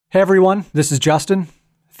Hey everyone, this is Justin.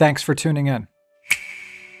 Thanks for tuning in.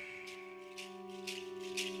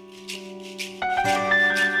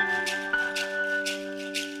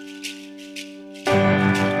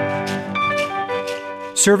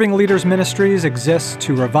 Serving Leaders Ministries exists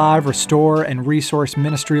to revive, restore, and resource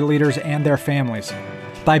ministry leaders and their families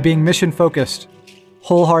by being mission-focused,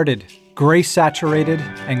 wholehearted, grace-saturated,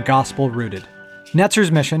 and gospel-rooted.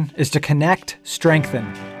 Netzer's mission is to connect,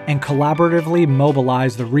 strengthen, and collaboratively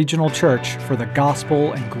mobilize the regional church for the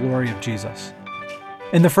gospel and glory of Jesus.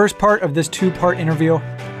 In the first part of this two-part interview,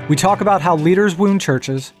 we talk about how leaders wound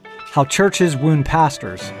churches, how churches wound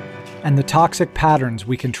pastors, and the toxic patterns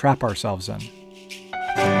we can trap ourselves in.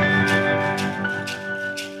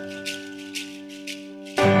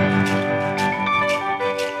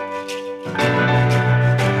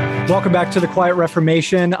 Welcome back to the Quiet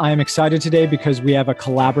Reformation. I am excited today because we have a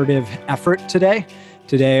collaborative effort today.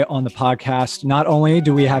 Today on the podcast, not only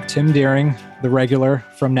do we have Tim Deering, the regular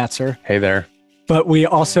from Netzer. Hey there. But we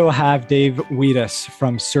also have Dave Wiedis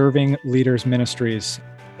from Serving Leaders Ministries.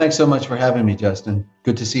 Thanks so much for having me, Justin.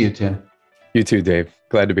 Good to see you, Tim. You too, Dave.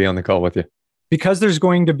 Glad to be on the call with you. Because there's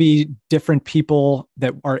going to be different people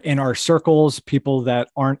that are in our circles, people that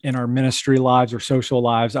aren't in our ministry lives or social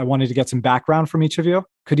lives, I wanted to get some background from each of you.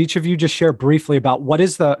 Could each of you just share briefly about what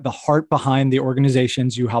is the heart behind the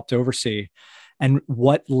organizations you helped oversee, and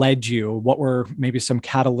what led you, what were maybe some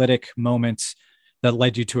catalytic moments that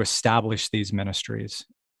led you to establish these ministries?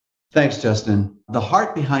 Thanks, Justin. The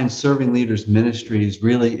heart behind Serving Leaders Ministries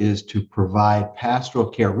really is to provide pastoral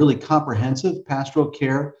care, really comprehensive pastoral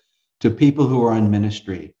care to people who are in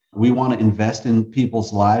ministry. We want to invest in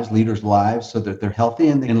people's lives, leaders' lives, so that they're healthy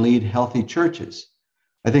and they can lead healthy churches.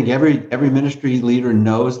 I think every ministry leader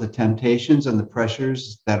knows the temptations and the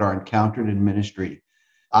pressures that are encountered in ministry.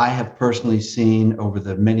 I have personally seen over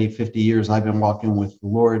the many 50 years I've been walking with the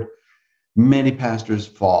Lord, many pastors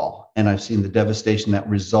fall, and I've seen the devastation that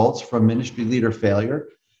results from ministry leader failure.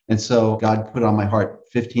 And so God put on my heart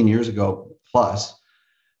 15 years ago plus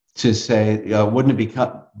to say, wouldn't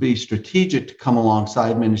it be strategic to come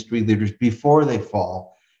alongside ministry leaders before they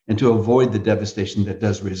fall and to avoid the devastation that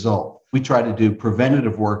does result? We try to do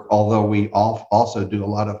preventative work, although we also do a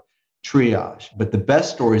lot of triage. But the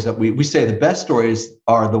best stories that we say the best stories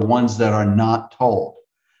are the ones that are not told,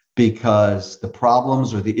 because the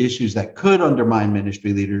problems or the issues that could undermine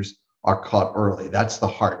ministry leaders are caught early. That's the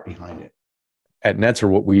heart behind it. At Netzer,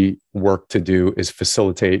 what we work to do is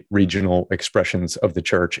facilitate regional expressions of the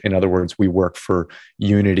church. In other words, we work for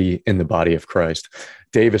unity in the body of Christ.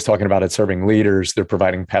 Dave is talking about it serving leaders. They're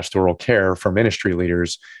providing pastoral care for ministry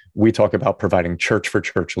leaders. We talk about providing church for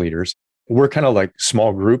church leaders. We're kind of like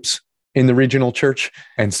small groups in the regional church,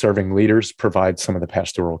 and Serving Leaders provide some of the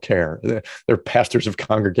pastoral care. They're pastors of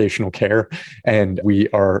congregational care, and we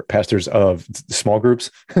are pastors of small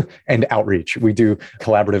groups and outreach. We do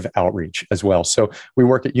collaborative outreach as well. So we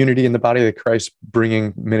work at unity in the body of Christ,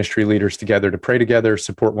 bringing ministry leaders together to pray together,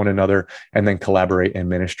 support one another, and then collaborate in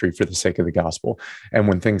ministry for the sake of the gospel. And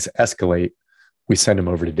when things escalate, we send them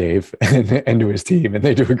over to Dave and to his team, and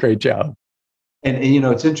they do a great job. And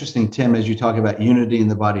it's interesting, Tim, as you talk about unity in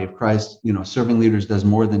the body of Christ, Serving Leaders does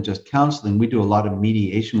more than just counseling. We do a lot of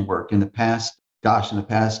mediation work. In the past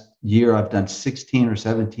year, I've done 16 or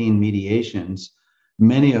 17 mediations,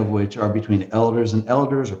 many of which are between elders and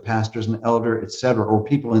elders, or pastors and elder, et cetera, or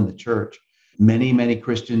people in the church. Many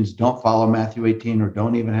Christians don't follow Matthew 18 or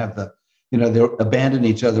don't even have they abandon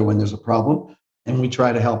each other when there's a problem. And we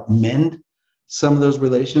try to help mend some of those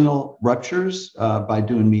relational ruptures by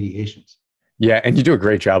doing mediations. Yeah, and you do a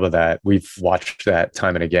great job of that. We've watched that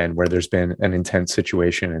time and again where there's been an intense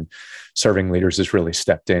situation, and Serving Leaders has really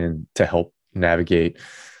stepped in to help navigate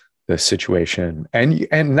the situation.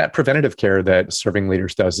 And that preventative care that Serving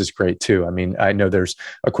Leaders does is great too. I mean, I know there's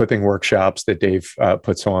equipping workshops that Dave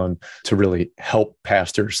puts on to really help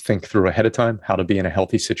pastors think through ahead of time how to be in a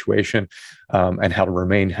healthy situation and how to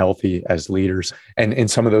remain healthy as leaders. And in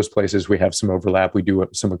some of those places, we have some overlap. We do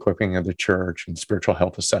some equipping of the church and spiritual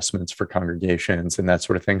health assessments for congregations and that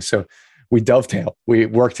sort of thing. So we dovetail, we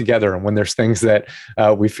work together. And when there's things that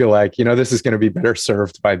we feel like, this is going to be better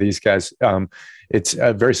served by these guys, it's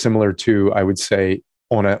very similar to, I would say,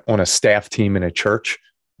 on a staff team in a church.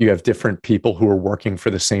 You have different people who are working for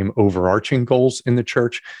the same overarching goals in the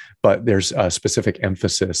church, but there's a specific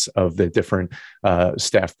emphasis of the different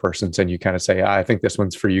staff persons. And you kind of say, I think this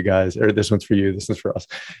one's for you guys, or this one's for you, this is for us.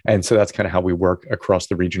 And so that's kind of how we work across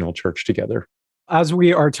the regional church together. As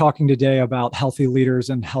we are talking today about healthy leaders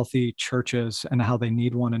and healthy churches and how they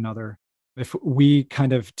need one another, If we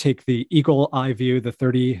kind of take the eagle eye view, the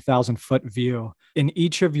 30,000-foot view, in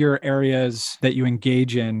each of your areas that you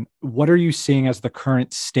engage in, what are you seeing as the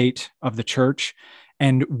current state of the church?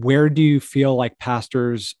 And where do you feel like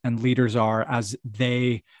pastors and leaders are as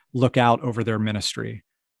they look out over their ministry?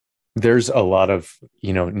 There's a lot of,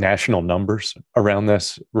 national numbers around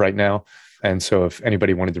this right now. And so if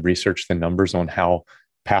anybody wanted to research the numbers on how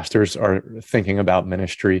pastors are thinking about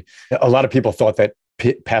ministry, a lot of people thought that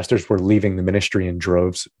pastors were leaving the ministry in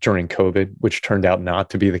droves during COVID, which turned out not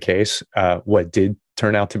to be the case. What did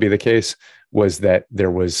turn out to be the case was that there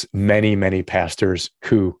was many, many pastors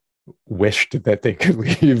who wished that they could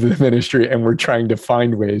leave the ministry and were trying to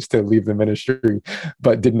find ways to leave the ministry,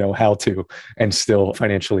 but didn't know how to and still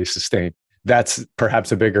financially sustain. That's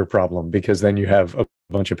perhaps a bigger problem, because then you have a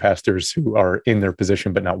bunch of pastors who are in their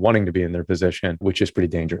position but not wanting to be in their position, which is pretty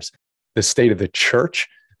dangerous. The state of the church,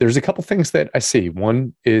 there's a couple things that I see.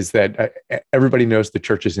 One is that everybody knows the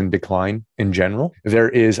church is in decline in general. There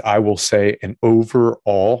is, I will say, an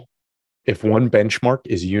overall, if one benchmark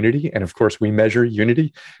is unity, and of course we measure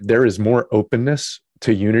unity, there is more openness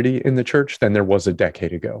to unity in the church than there was a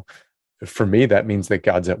decade ago. For me, that means that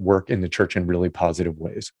God's at work in the church in really positive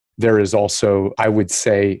ways. There is also, I would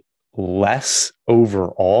say, less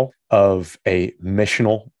overall of a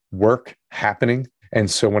missional work happening.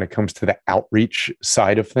 And so when it comes to the outreach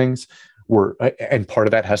side of things, and part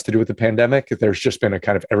of that has to do with the pandemic, there's just been a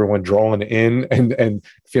kind of everyone drawing in and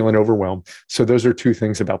feeling overwhelmed. So those are two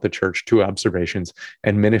things about the church, two observations.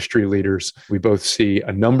 And ministry leaders, we both see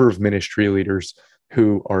a number of ministry leaders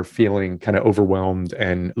who are feeling kind of overwhelmed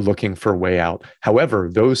and looking for a way out. However,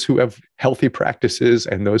 those who have healthy practices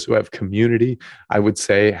and those who have community, I would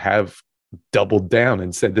say, have doubled down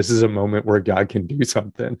and said, this is a moment where God can do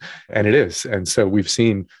something. And it is. And so we've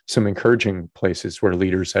seen some encouraging places where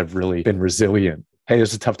leaders have really been resilient. Hey,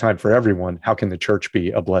 it's a tough time for everyone. How can the church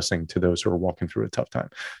be a blessing to those who are walking through a tough time?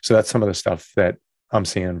 So that's some of the stuff that I'm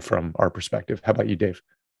seeing from our perspective. How about you, Dave?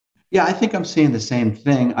 Yeah, I think I'm seeing the same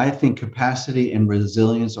thing. I think capacity and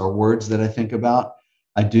resilience are words that I think about.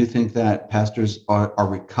 I do think that pastors are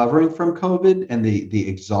recovering from COVID and the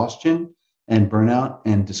exhaustion and burnout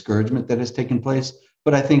and discouragement that has taken place.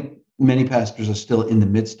 But I think many pastors are still in the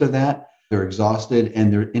midst of that. They're exhausted,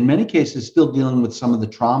 and they're in many cases still dealing with some of the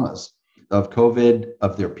traumas of COVID,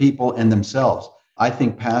 of their people and themselves. I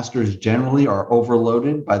think pastors generally are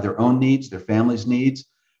overloaded by their own needs, their family's needs,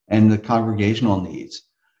 and the congregational needs.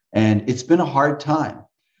 And it's been a hard time.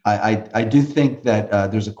 I do think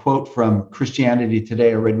that there's a quote from Christianity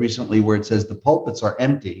Today I read recently where it says the pulpits are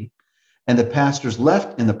empty and the pastors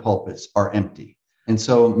left in the pulpits are empty. And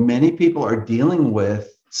so many people are dealing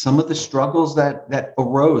with some of the struggles that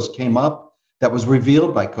came up, that was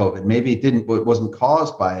revealed by COVID. Maybe it wasn't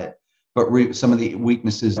caused by it, but some of the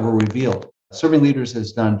weaknesses were revealed. Serving Leaders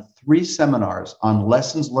has done 3 seminars on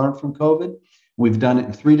lessons learned from COVID. We've done it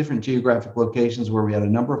in 3 different geographic locations where we had a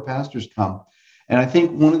number of pastors come. And I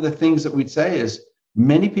think one of the things that we'd say is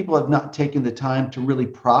many people have not taken the time to really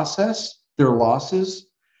process their losses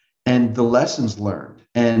and the lessons learned.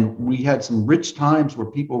 And we had some rich times where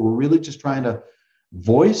people were really just trying to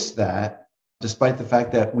voice that, despite the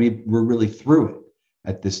fact that we were really through it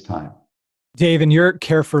at this time. Dave, in your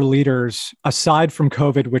care for leaders, aside from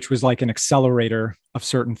COVID, which was like an accelerator of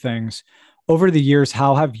certain things, over the years,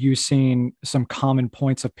 how have you seen some common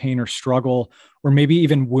points of pain or struggle, or maybe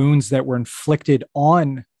even wounds that were inflicted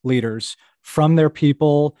on leaders from their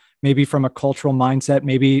people, maybe from a cultural mindset,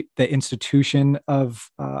 maybe the institution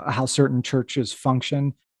of how certain churches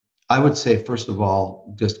function? I would say, first of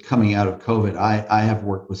all, just coming out of COVID, I have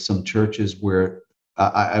worked with some churches where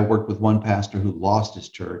I worked with one pastor who lost his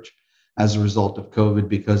church as a result of COVID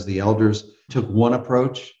because the elders took one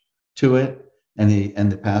approach to it, and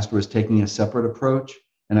the pastor was taking a separate approach.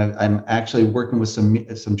 And I'm actually working with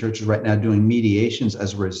some churches right now doing mediations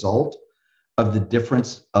as a result of the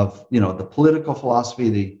difference of the political philosophy,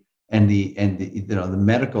 the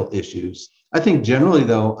medical issues. I think generally,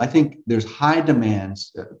 though, I think there's high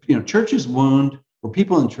demands. Churches wound, or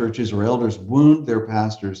people in churches or elders wound their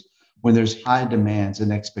pastors when there's high demands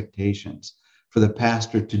and expectations for the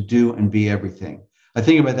pastor to do and be everything. I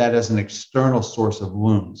think about that as an external source of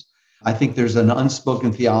wounds. I think there's an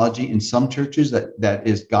unspoken theology in some churches that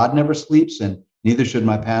is God never sleeps and neither should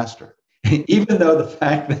my pastor. Even though the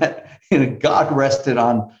fact that God rested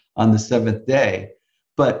on the seventh day.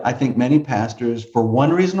 But I think many pastors, for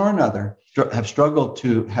one reason or another, have struggled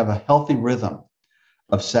to have a healthy rhythm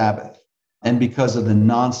of Sabbath. And because of the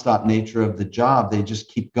nonstop nature of the job, they just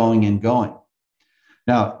keep going and going.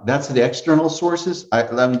 Now, that's the external sources.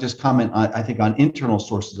 Let me just comment on, I think, on internal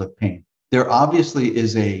sources of pain. There obviously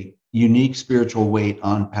is a unique spiritual weight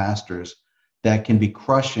on pastors that can be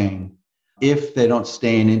crushing if they don't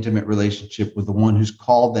stay in intimate relationship with the one who's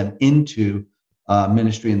called them into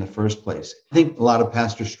ministry in the first place. I think a lot of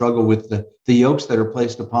pastors struggle with the yokes that are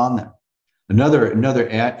placed upon them. Another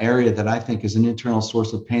area that I think is an internal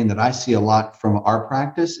source of pain that I see a lot from our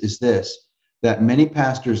practice is this, that many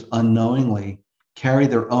pastors unknowingly carry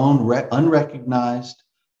their own unrecognized,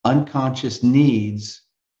 unconscious needs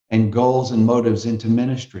and goals and motives into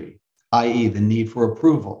ministry, i.e. the need for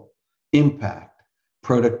approval, impact,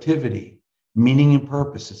 productivity, meaning and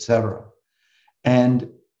purpose, etc. And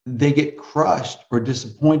they get crushed or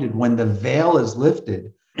disappointed when the veil is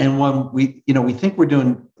lifted. And when we think we're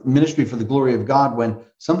doing ministry for the glory of God, when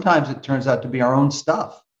sometimes it turns out to be our own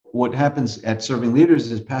stuff. What happens at Serving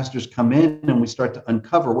Leaders is pastors come in and we start to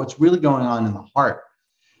uncover what's really going on in the heart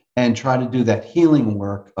and try to do that healing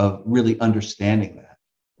work of really understanding that.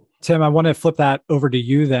 Tim, I want to flip that over to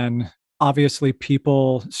you then. Obviously,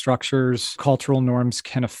 people, structures, cultural norms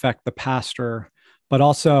can affect the pastor, but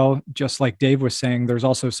also, just like Dave was saying, there's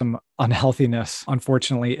also some unhealthiness,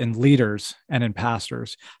 unfortunately, in leaders and in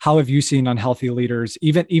pastors. How have you seen unhealthy leaders,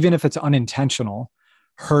 even if it's unintentional,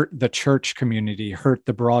 hurt the church community, hurt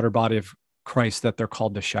the broader body of Christ that they're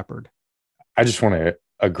called to shepherd? I just want to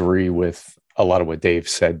agree with a lot of what Dave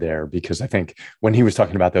said there, because I think when he was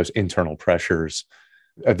talking about those internal pressures,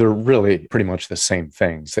 they're really pretty much the same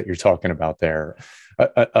things that you're talking about there.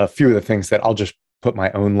 A few of the things that I'll just put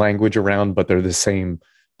my own language around, but they're the same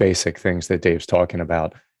basic things that Dave's talking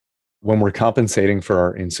about. When we're compensating for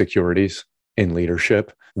our insecurities in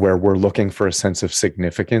leadership, where we're looking for a sense of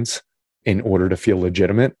significance in order to feel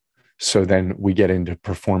legitimate, so then we get into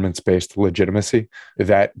performance-based legitimacy,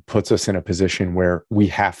 that puts us in a position where we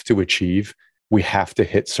have to achieve, we have to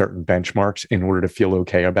hit certain benchmarks in order to feel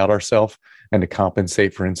okay about ourselves and to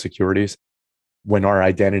compensate for insecurities. When our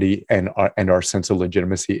identity and our sense of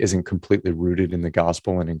legitimacy isn't completely rooted in the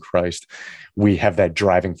gospel and in Christ, we have that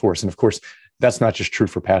driving force. And of course, that's not just true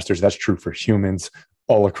for pastors, that's true for humans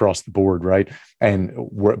all across the board, right? And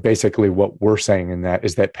basically what we're saying in that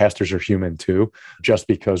is that pastors are human too, just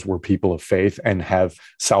because we're people of faith and have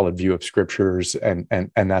solid view of scriptures and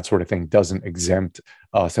that sort of thing doesn't exempt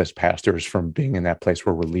us as pastors from being in that place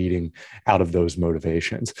where we're leading out of those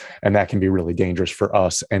motivations. And that can be really dangerous for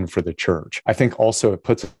us and for the church. I think also it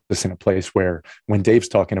puts us in a place where when Dave's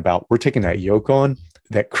talking about we're taking that yoke on,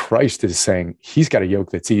 that Christ is saying he's got a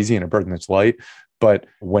yoke that's easy and a burden that's light. But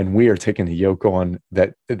when we are taking the yoke on,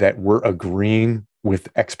 that we're agreeing with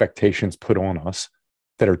expectations put on us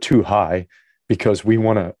that are too high because we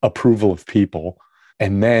want approval of people,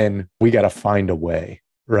 and then we got to find a way,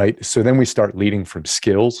 right? So then we start leading from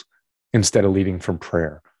skills instead of leading from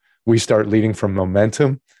prayer. We start leading from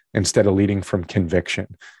momentum instead of leading from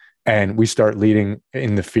conviction. And we start leading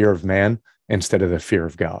in the fear of man instead of the fear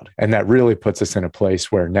of God. And that really puts us in a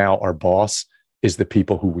place where now our boss is the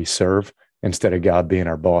people who we serve, instead of God being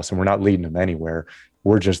our boss. And we're not leading them anywhere.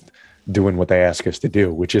 We're just doing what they ask us to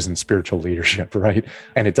do, which isn't spiritual leadership, right?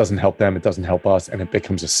 And it doesn't help them, it doesn't help us. And it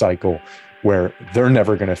becomes a cycle where they're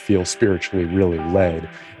never going to feel spiritually really led.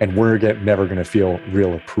 And we're never going to feel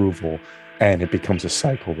real approval. And it becomes a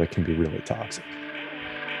cycle that can be really toxic.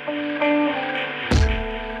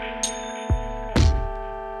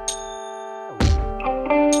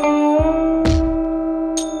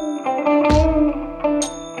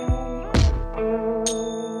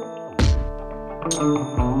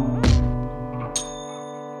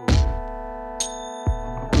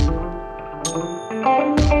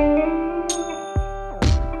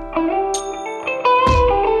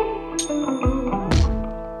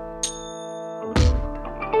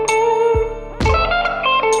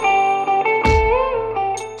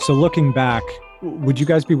 So looking back, would you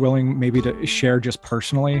guys be willing maybe to share just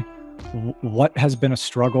personally what has been a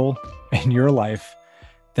struggle in your life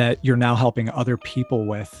that you're now helping other people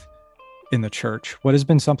with in the church? What has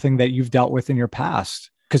been something that you've dealt with in your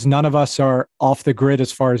past? Because none of us are off the grid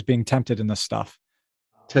as far as being tempted in this stuff.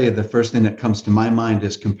 I'll tell you, the first thing that comes to my mind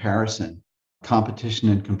is comparison, competition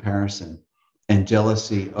and comparison, and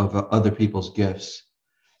jealousy of other people's gifts.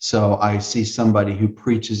 So I see somebody who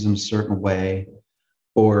preaches in a certain way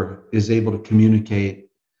or is able to communicate,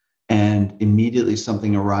 and immediately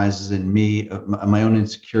something arises in me, my own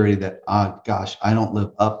insecurity that, gosh, I don't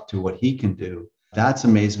live up to what he can do. That's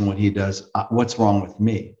amazing what he does. What's wrong with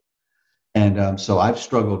me? And so I've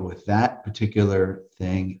struggled with that particular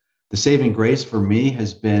thing. The saving grace for me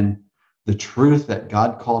has been the truth that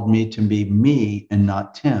God called me to be me and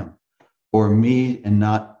not Tim, or me and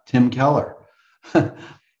not Tim Keller.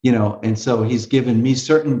 And so he's given me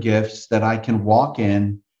certain gifts that I can walk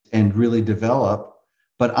in and really develop.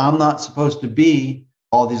 but I'm not supposed to be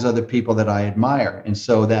all these other people that I admire. And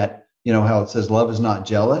so that, how it says love is not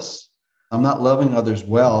jealous. I'm not loving others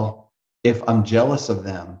well if I'm jealous of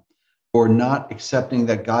them, or not accepting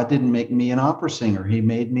that God didn't make me an opera singer. He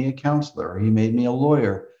made me a counselor, or he made me a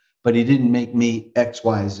lawyer, but he didn't make me X,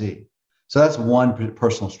 Y, Z. So that's one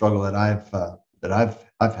personal struggle that I've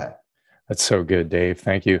had. That's so good, Dave.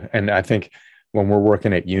 Thank you. And I think when we're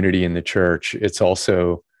working at unity in the church, it's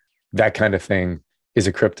also that kind of thing is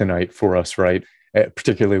a kryptonite for us, right?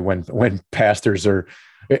 Particularly when pastors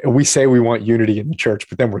we say we want unity in the church,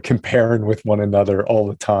 but then we're comparing with one another all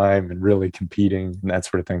the time and really competing and that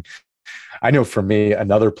sort of thing. I know for me,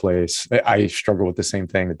 another place I struggle with the same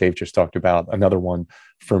thing that Dave just talked about. Another one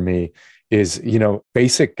for me is,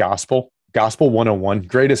 basic gospel 101,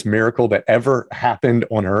 greatest miracle that ever happened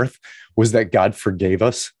on earth was that God forgave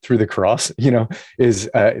us through the cross.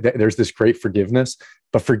 There's this great forgiveness,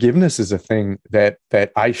 but forgiveness is a thing that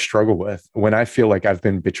I struggle with when I feel like I've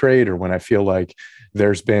been betrayed, or when I feel like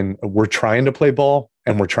we're trying to play ball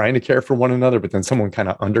and we're trying to care for one another, but then someone kind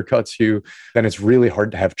of undercuts you. Then it's really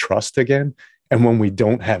hard to have trust again. And when we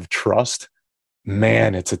don't have trust,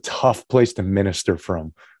 man, it's a tough place to minister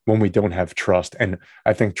from when we don't have trust. And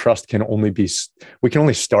I think we can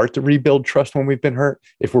only start to rebuild trust when we've been hurt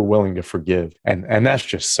if we're willing to forgive. And that's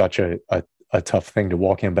just such a tough thing to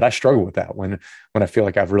walk in. But I struggle with that when I feel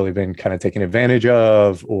like I've really been kind of taken advantage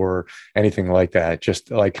of or anything like that, just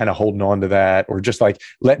like kind of holding on to that, or just like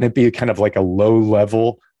letting it be kind of like a low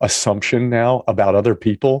level assumption now about other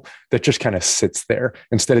people that just kind of sits there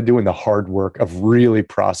instead of doing the hard work of really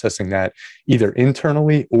processing that either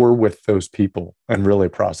internally or with those people and really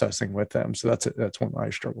processing with them. So that's one I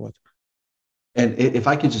struggle with. And if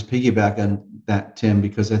I could just piggyback on that, Tim,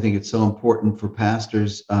 because I think it's so important for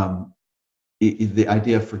pastors, the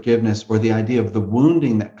idea of forgiveness, or the idea of the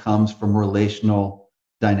wounding that comes from relational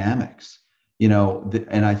dynamics.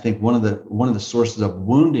 And I think one of the sources of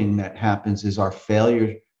wounding that happens is our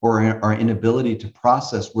failure or our inability to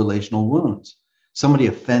process relational wounds. Somebody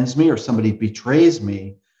offends me or somebody betrays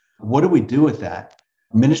me. What do we do with that?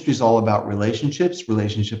 Ministry is all about relationships.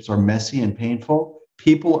 Relationships are messy and painful.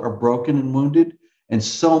 People are broken and wounded. And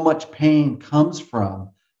so much pain comes from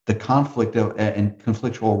the conflict and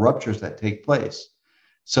conflictual ruptures that take place.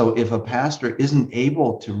 So if a pastor isn't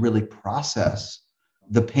able to really process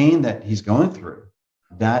the pain that he's going through,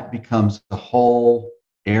 that becomes the whole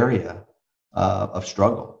area of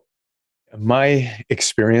struggle. My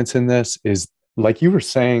experience in this is, like you were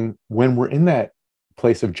saying, when we're in that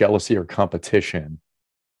place of jealousy or competition,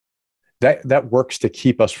 that works to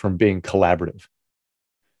keep us from being collaborative.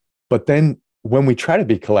 But then when we try to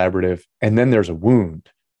be collaborative and then there's a wound,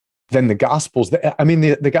 then the gospel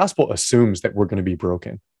assumes that we're going to be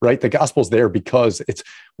broken, right? The gospel's there because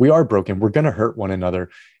we are broken. We're going to hurt one another.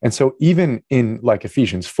 And so even in like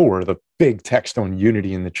Ephesians 4, the big text on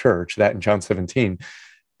unity in the church, that in John 17,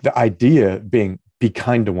 the idea being be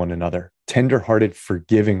kind to one another, tenderhearted,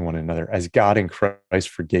 forgiving one another as God in Christ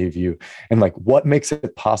forgave you. And like, what makes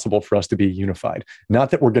it possible for us to be unified?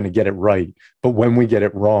 Not that we're going to get it right, but when we get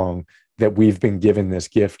it wrong, that we've been given this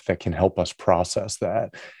gift that can help us process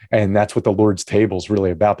that. And that's what the Lord's table is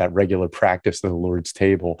really about, that regular practice of the Lord's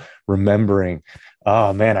table, remembering,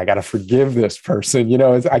 oh man, I got to forgive this person.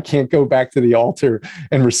 I can't go back to the altar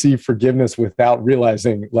and receive forgiveness without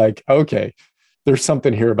realizing like, okay, there's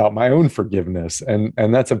something here about my own forgiveness. And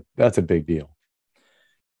that's a big deal.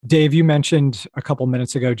 Dave, you mentioned a couple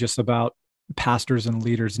minutes ago just about pastors and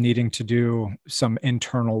leaders needing to do some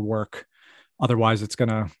internal work. Otherwise, it's going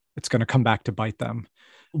to come back to bite them.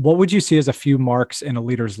 What would you see as a few marks in a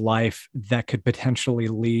leader's life that could potentially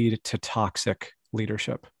lead to toxic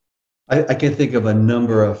leadership? I can think of a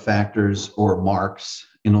number of factors or marks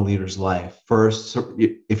in a leader's life. First,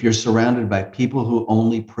 if you're surrounded by people who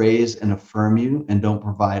only praise and affirm you and don't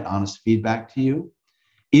provide honest feedback to you,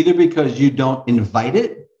 either because you don't invite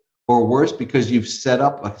it, or worse, because you've set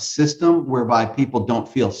up a system whereby people don't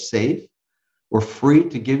feel safe or free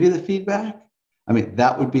to give you the feedback,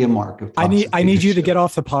 that would be a mark of toxic I need you to get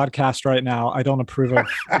off the podcast right now. I don't approve of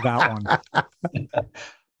that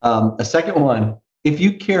one. A second one, if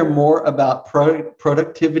you care more about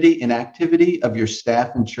productivity and activity of your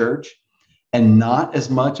staff and church, and not as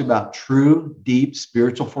much about true, deep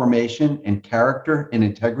spiritual formation and character and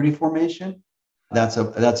integrity formation, that's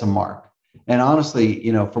a mark. And honestly,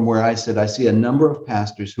 from where I sit, I see a number of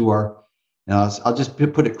pastors who are, I'll just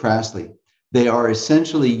put it crassly, they are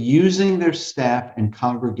essentially using their staff and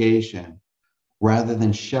congregation rather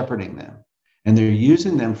than shepherding them. And they're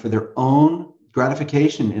using them for their own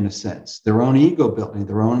gratification, in a sense, their own ego building,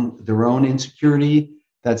 their own insecurity,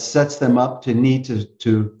 that sets them up to need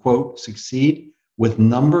to quote, succeed with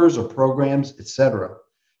numbers or programs, etc.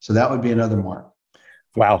 So that would be another mark.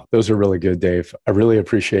 Wow, those are really good, Dave. I really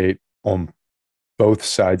appreciate on both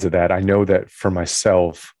sides of that. I know that for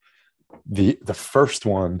myself, the first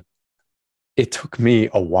one, it took me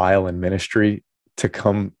a while in ministry to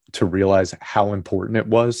come to realize how important it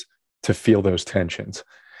was to feel those tensions.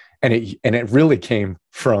 And it really came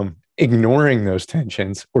from ignoring those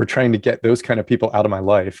tensions or trying to get those kind of people out of my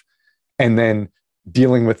life, and then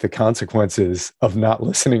dealing with the consequences of not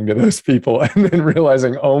listening to those people, and then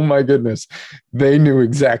realizing, oh my goodness, they knew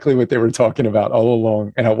exactly what they were talking about all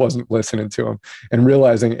along, and I wasn't listening to them. And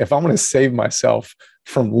realizing if I want to save myself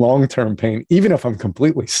from long-term pain, even if I'm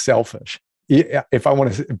completely selfish, if I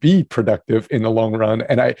want to be productive in the long run,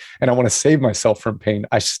 and I want to save myself from pain,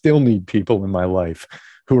 I still need people in my life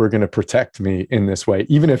who are going to protect me in this way,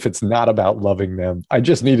 even if it's not about loving them. I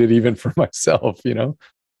just need it even for myself, you know?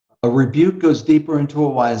 A rebuke goes deeper into a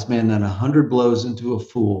wise man than 100 blows into a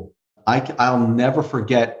fool. I'll never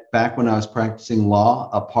forget back when I was practicing law,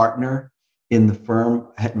 a partner in the firm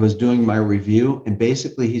was doing my review. And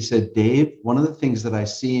basically he said, Dave, one of the things that I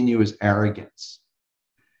see in you is arrogance.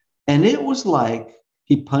 And it was like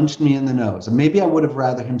he punched me in the nose. And maybe I would have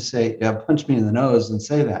rather him say, punch me in the nose than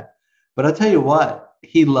say that. But I'll tell you what,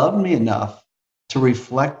 he loved me enough to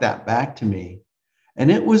reflect that back to me.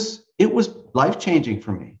 And it was life-changing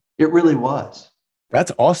for me. It really was.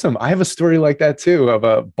 That's awesome. I have a story like that too, of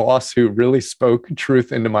a boss who really spoke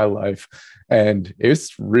truth into my life. And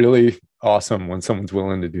it's really awesome when someone's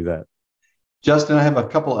willing to do that. Justin, I have a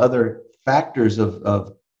couple other factors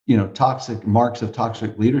of toxic marks of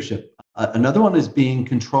toxic leadership. Another one is being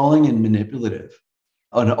controlling and manipulative,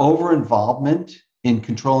 an over-involvement in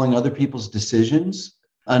controlling other people's decisions,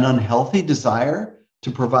 an unhealthy desire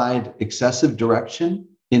to provide excessive direction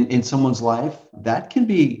in someone's life.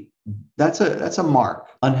 That's a mark,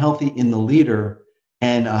 unhealthy in the leader,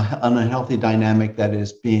 and an unhealthy dynamic that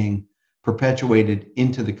is being perpetuated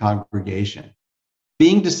into the congregation.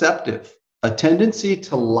 Being deceptive, a tendency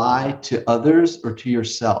to lie to others or to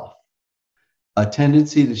yourself, a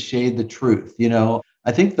tendency to shade the truth.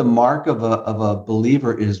 I think the mark of a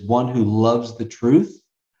believer is one who loves the truth.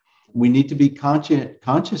 We need to be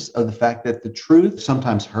conscious of the fact that the truth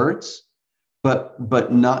sometimes hurts,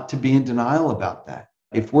 but not to be in denial about that.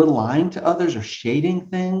 If we're lying to others or shading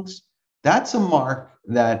things, that's a mark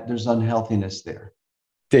that there's unhealthiness there.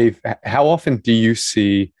 Dave, how often do you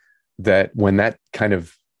see that when that kind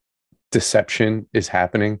of deception is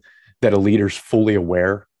happening, that a leader's fully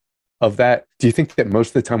aware of that? Do you think that most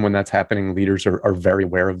of the time when that's happening, leaders are very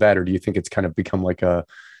aware of that? Or do you think it's kind of become like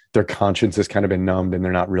their conscience has kind of been numbed and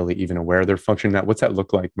they're not really even aware they're functioning that? What's that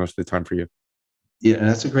look like most of the time for you? Yeah, and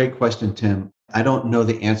that's a great question, Tim. I don't know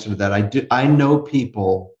the answer to that. I know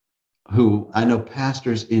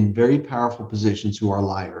pastors in very powerful positions who are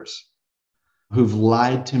liars, who've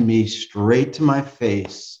lied to me straight to my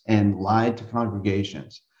face and lied to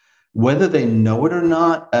congregations. Whether they know it or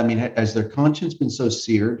not, I mean, has their conscience been so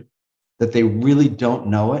seared that they really don't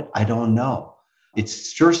know it? I don't know. It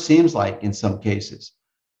sure seems like in some cases.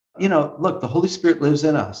 Look, the Holy Spirit lives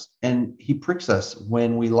in us and he pricks us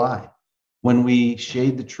when we lie, when we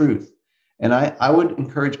shade the truth. And I would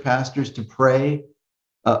encourage pastors to pray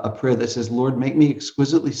a prayer that says, Lord, make me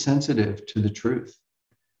exquisitely sensitive to the truth.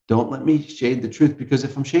 Don't let me shade the truth, because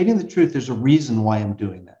if I'm shading the truth, there's a reason why I'm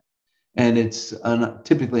doing that. And it's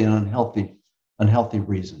typically an unhealthy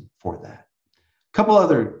reason for that. Couple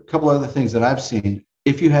other things that I've seen.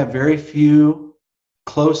 If you have very few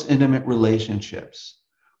close, intimate relationships,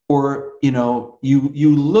 or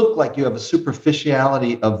you look like you have a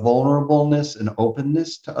superficiality of vulnerableness and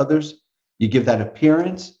openness to others, you give that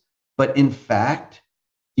appearance, but in fact,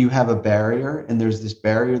 you have a barrier, and there's this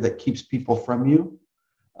barrier that keeps people from you,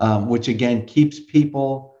 which again keeps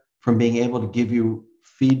people from being able to give you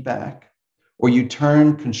feedback, or you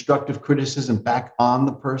turn constructive criticism back on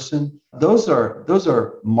the person. Those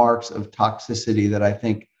are marks of toxicity that I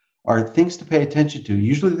think are things to pay attention to.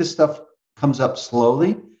 Usually this stuff comes up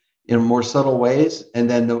slowly in more subtle ways. And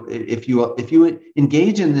then if you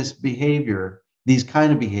engage in this behavior, these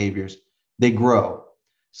kind of behaviors, they grow.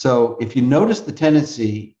 So if you notice the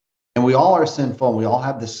tendency, and we all are sinful and we all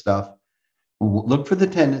have this stuff, look for the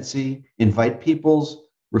tendency, invite people's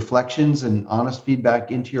reflections and honest feedback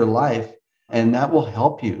into your life, and that will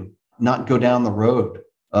help you not go down the road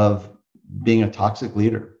of being a toxic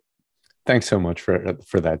leader. Thanks so much for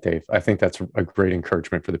that, Dave. I think that's a great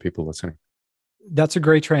encouragement for the people listening. That's a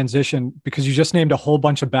great transition because you just named a whole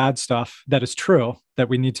bunch of bad stuff that is true that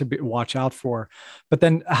we need to watch out for. But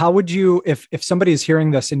then how would you, if somebody is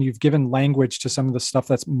hearing this and you've given language to some of the stuff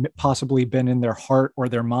that's possibly been in their heart or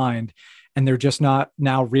their mind, and they're just not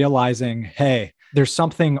now realizing, hey, there's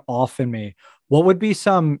something off in me. What would be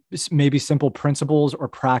some maybe simple principles or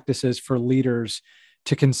practices for leaders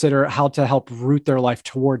to consider how to help root their life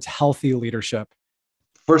towards healthy leadership?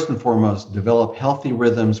 First and foremost, develop healthy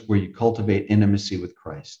rhythms where you cultivate intimacy with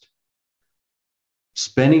Christ.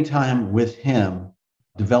 Spending time with Him,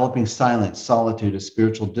 developing silence, solitude as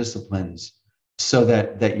spiritual disciplines so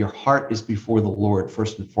that your heart is before the Lord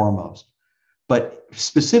first and foremost. But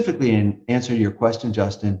specifically, in answer to your question,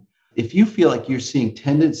 Justin, if you feel like you're seeing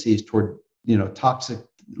tendencies toward toxic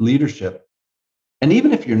leadership, and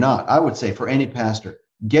even if you're not, I would say for any pastor,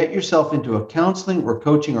 get yourself into a counseling or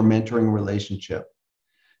coaching or mentoring relationship.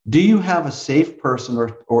 Do you have a safe person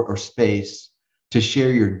or space to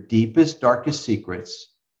share your deepest, darkest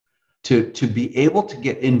secrets, to be able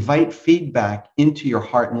to invite feedback into your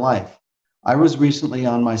heart and life? I was recently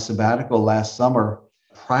on my sabbatical last summer.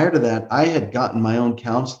 Prior to that, I had gotten my own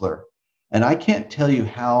counselor, and I can't tell you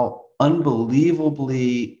how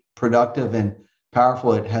unbelievably productive and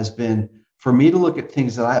powerful it has been for me to look at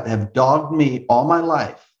things that have dogged me all my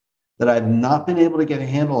life, that I've not been able to get a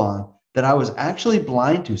handle on, that I was actually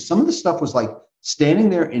blind to. Some of the stuff was like standing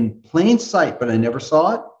there in plain sight, but I never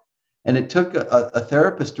saw it. And it took a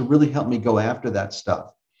therapist to really help me go after that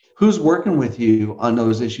stuff. Who's working with you on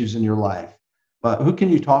those issues in your life? Who can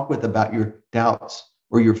you talk with about your doubts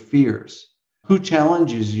or your fears? Who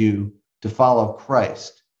challenges you to follow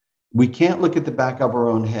Christ? We can't look at the back of our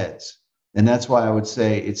own heads. And that's why I would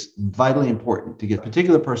say it's vitally important to get a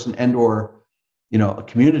particular person and or a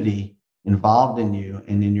community involved in you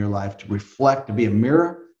and in your life to reflect, to be a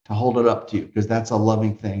mirror, to hold it up to you, because that's a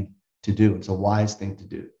loving thing to do. It's a wise thing to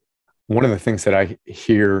do. One of the things that I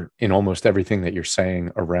hear in almost everything that you're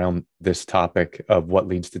saying around this topic of what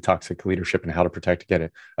leads to toxic leadership and how to protect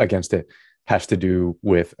against it has to do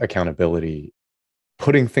with accountability,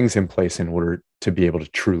 putting things in place in order to be able to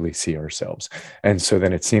truly see ourselves. And so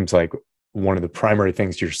then it seems like one of the primary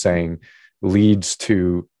things you're saying leads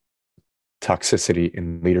to toxicity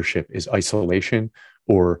in leadership is isolation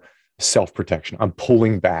or self-protection. I'm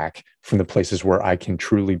pulling back from the places where I can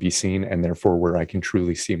truly be seen and therefore where I can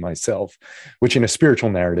truly see myself, which in a spiritual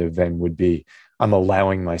narrative then would be I'm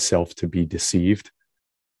allowing myself to be deceived.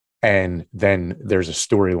 And then there's a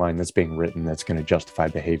storyline that's being written that's going to justify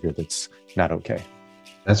behavior that's not okay.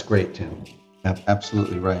 That's great, Tim.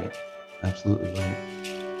 Absolutely right. Absolutely right.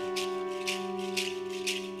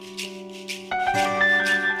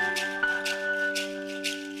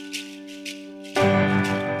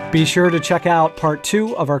 Be sure to check out part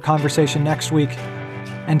 2 of our conversation next week.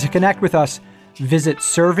 And to connect with us, visit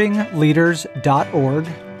servingleaders.org.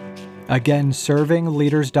 Again,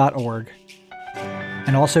 servingleaders.org.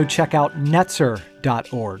 And also check out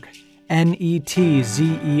netzer.org. netzer.org.